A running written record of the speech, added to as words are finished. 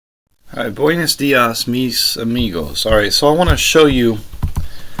Alright, buenos dias, mis amigos. Alright, so I want to show you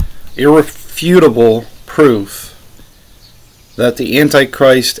irrefutable proof that the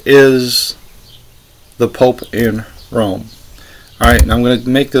Antichrist is the Pope in Rome. Alright, and I'm going to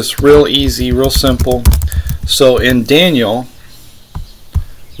make this real easy, real simple. So in Daniel,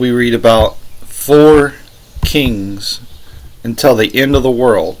 we read about 4 kings until the end of the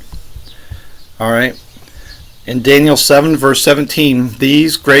world. Alright. In Daniel 7 verse 17,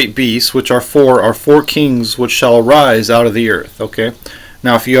 these great beasts, which are 4 kings which shall arise out of the earth. Okay.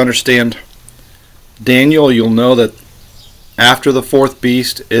 Now if you understand Daniel, you'll know that after the 4th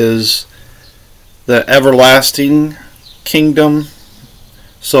beast is the everlasting kingdom.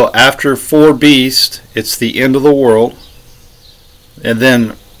 So after 4 beasts, it's the end of the world. And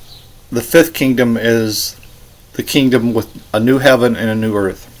then the 5th kingdom is the kingdom with a new heaven and a new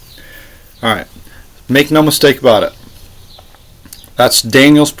earth. Alright. Make no mistake about it. That's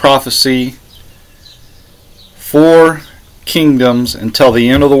Daniel's prophecy. 4 kingdoms until the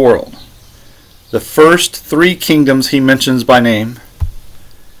end of the world. The first 3 kingdoms he mentions by name.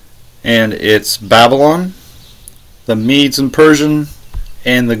 And it's Babylon, the Medes and Persian,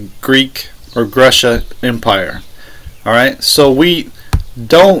 and the Greek or Grecia Empire. Alright, so we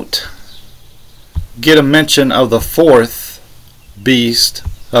don't get a mention of the 4th beast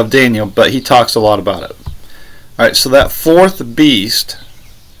of Daniel, but he talks a lot about it. Alright, so that 4th beast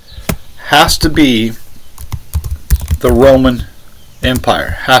has to be the Roman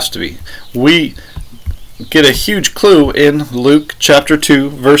Empire. Has to be. We get a huge clue in Luke chapter 2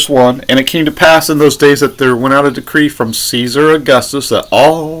 verse 1. And it came to pass in those days that there went out a decree from Caesar Augustus that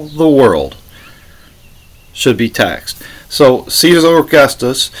all the world should be taxed. So Caesar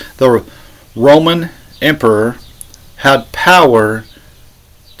Augustus, the Roman emperor, had power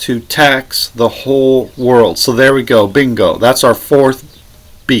to tax the whole world. So there we go, bingo. That's our 4th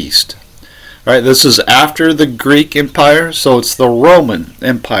beast. All right, this is after the Greek Empire, so it's the Roman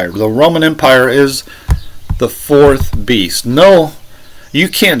Empire. The Roman Empire is the 4th beast. No, you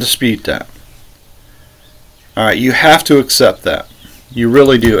can't dispute that. All right, you have to accept that. You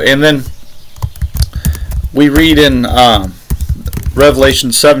really do. And then we read in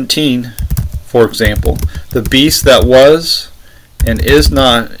Revelation 17, for example, the beast that was and is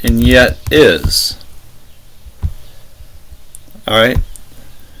not, and yet is. Alright.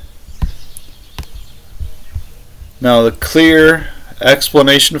 Now the clear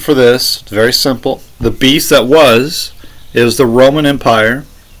explanation for this is very simple. The beast that was is the Roman Empire,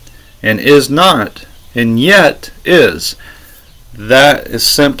 and is not, and yet is. That is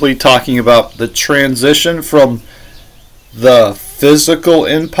simply talking about the transition from the physical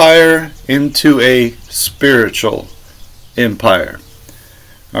empire into a spiritual empire.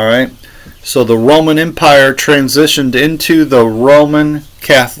 Alright, so the Roman Empire transitioned into the Roman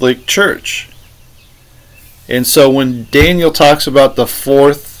Catholic Church. And so when Daniel talks about the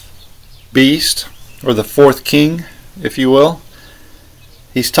 4th beast, or the 4th king, if you will,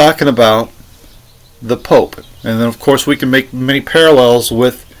 he's talking about the Pope. And then of course we can make many parallels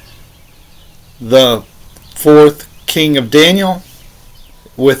with the 4th king of Daniel,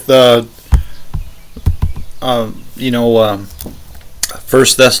 with 1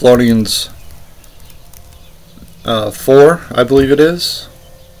 Thessalonians 4, I believe it is.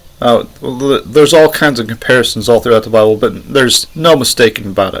 There's all kinds of comparisons all throughout the Bible, but there's no mistaking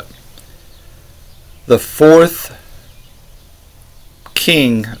about it. The 4th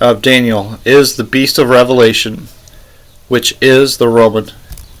king of Daniel is the beast of Revelation, which is the Roman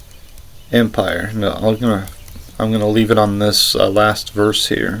Empire. No, I'm gonna leave it on this last verse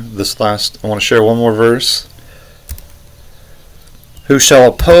here. I want to share one more verse. Who shall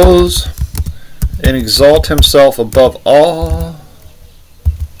oppose and exalt himself above all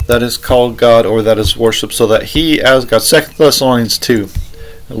that is called God or that is worshipped, so that he as God. 2 Thessalonians 2,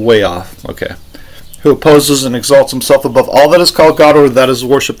 way off. Okay. Who opposes and exalts himself above all that is called God or that is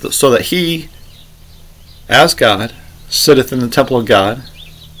worshipped, so that he as God sitteth in the temple of God,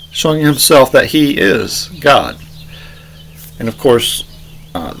 showing himself that he is God. And of course,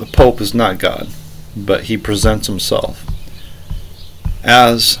 the Pope is not God, but he presents himself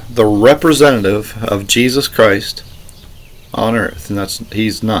as the representative of Jesus Christ on earth, and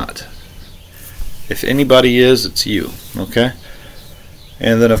he's not. If anybody is, it's you. Okay.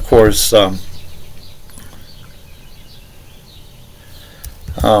 And then of course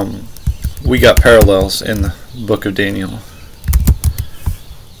we got parallels in the book of Daniel.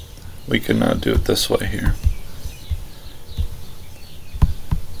 We can do it this way here.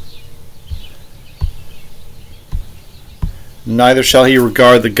 Neither shall he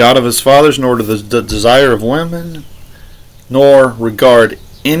regard the God of his fathers, nor to the desire of women, nor regard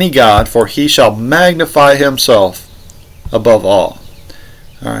any God, for he shall magnify himself above all.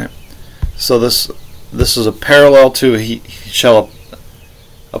 All right. So this is a parallel to he shall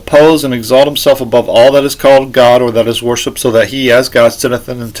oppose and exalt himself above all that is called God or that is worshipped, so that he as God sitteth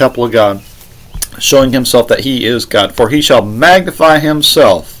in the temple of God, showing himself that he is God. For he shall magnify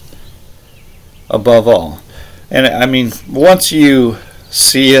himself above all. And I mean, once you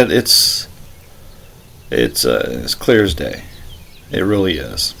see it, it's as clear as day. It really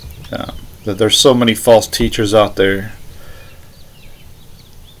is. That there's so many false teachers out there,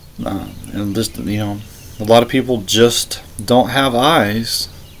 and just, a lot of people just don't have eyes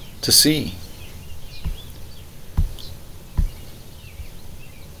to see.